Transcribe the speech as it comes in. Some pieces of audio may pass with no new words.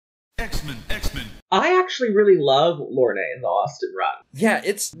X-Men. I actually really love Lorna in the Austen run. Yeah,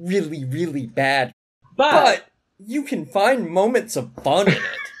 it's really, really bad. But you can find moments of fun in it.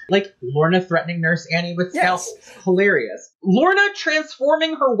 Like Lorna threatening Nurse Annie with scalpels. Yes. Hilarious. Lorna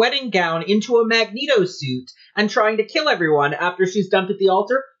transforming her wedding gown into a Magneto suit and trying to kill everyone after she's dumped at the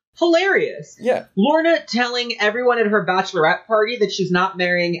altar. Hilarious. Yeah. Lorna telling everyone at her bachelorette party that she's not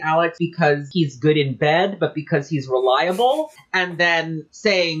marrying Alex because he's good in bed, but because he's reliable. And then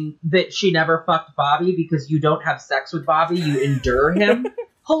saying that she never fucked Bobby because you don't have sex with Bobby, you endure him.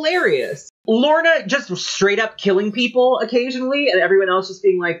 Hilarious. Lorna just straight up killing people occasionally, and everyone else just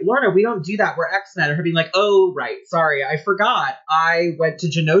being like, Lorna, we don't do that, we're X-Men. And her being like, oh, right, sorry, I forgot. I went to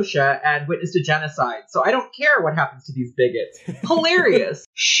Genosha and witnessed a genocide, so I don't care what happens to these bigots. Hilarious.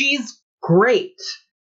 She's great.